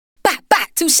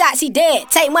2 shots, he dead.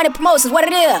 Take money promotions, what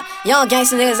it is? Young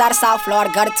gangster niggas out of South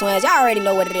Florida, gutter twins, y'all already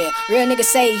know what it is. Real niggas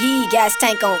say he gas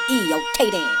tank on E,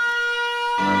 okay then.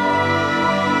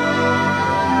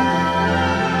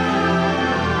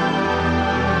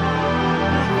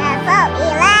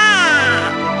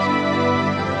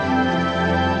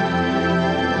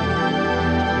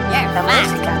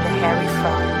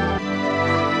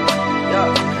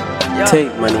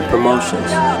 Take Money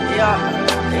Promotions.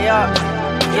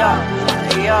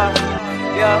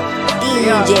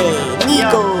 DJ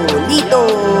Nico, Lito.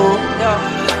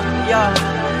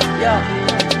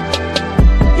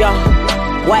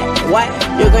 What?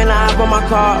 You gonna hop on my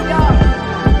car?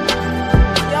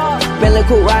 Bentley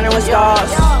coupe riding with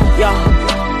stars.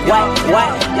 What?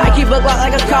 I keep a Glock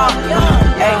like a car.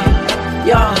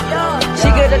 She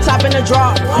get the top in the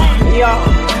drop.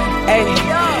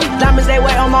 Diamonds they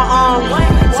wet on my arm.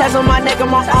 Tats on my neck and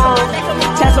my arm.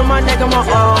 Tats on my neck and my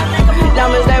arm.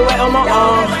 Diamonds they wet on my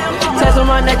arm. Tats on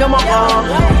my neck and my arm.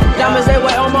 Diamonds they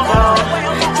wet on my arm.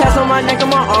 Tats on my neck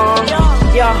and my arm.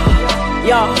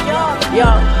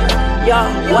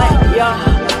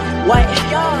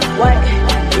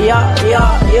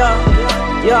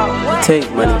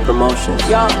 Take Money Promotions.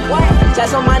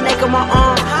 Tats on my neck and my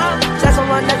arm. Tats on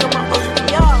my neck and my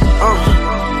arm.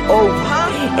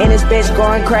 And this bitch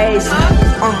going crazy.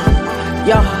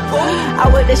 I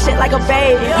whip this shit like a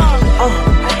baby.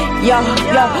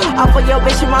 I put your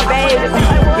bitch in my baby.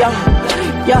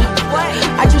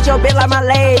 I treat your bitch like my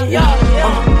lady.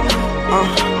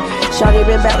 Shawty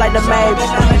been back like the baby.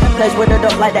 Plays with the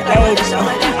dope like the 80s.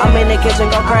 I'm in the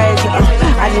kitchen go crazy.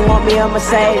 I just want me a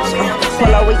Mercedes.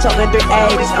 Pull up, we talking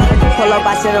 380s. Pull up,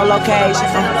 I sit on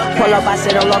location. Pull up, I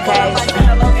sit on location.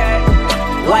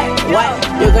 What?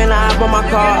 You gonna hop on my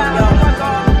car?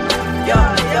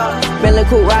 Bentley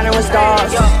coupe riding with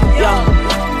stars.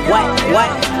 What?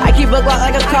 I keep a Glock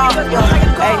like a car.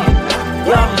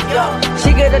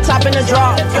 She get the top in the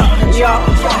drop.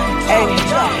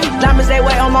 Diamonds they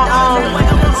wet on my arm.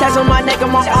 Tats on my neck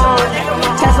and my arm.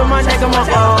 Tats on my neck and my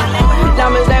arm.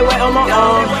 Diamonds they wet on my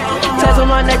arm. Tats on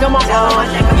my neck and my arm.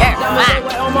 Diamonds they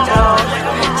wet on my arm.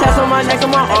 Tats on my neck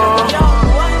and my arm.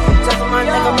 Tats on my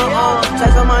neck and my arm.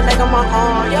 Tats on my neck and my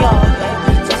arm.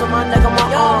 Tats on my neck and my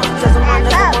arm. Tats on my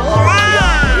neck and my arm.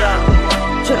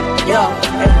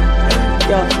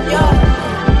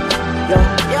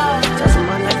 Tats on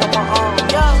my neck and my arm.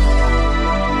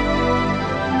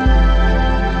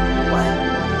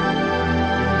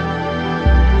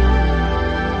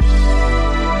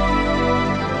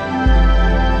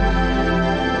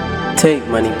 Take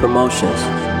Money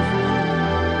Promotions.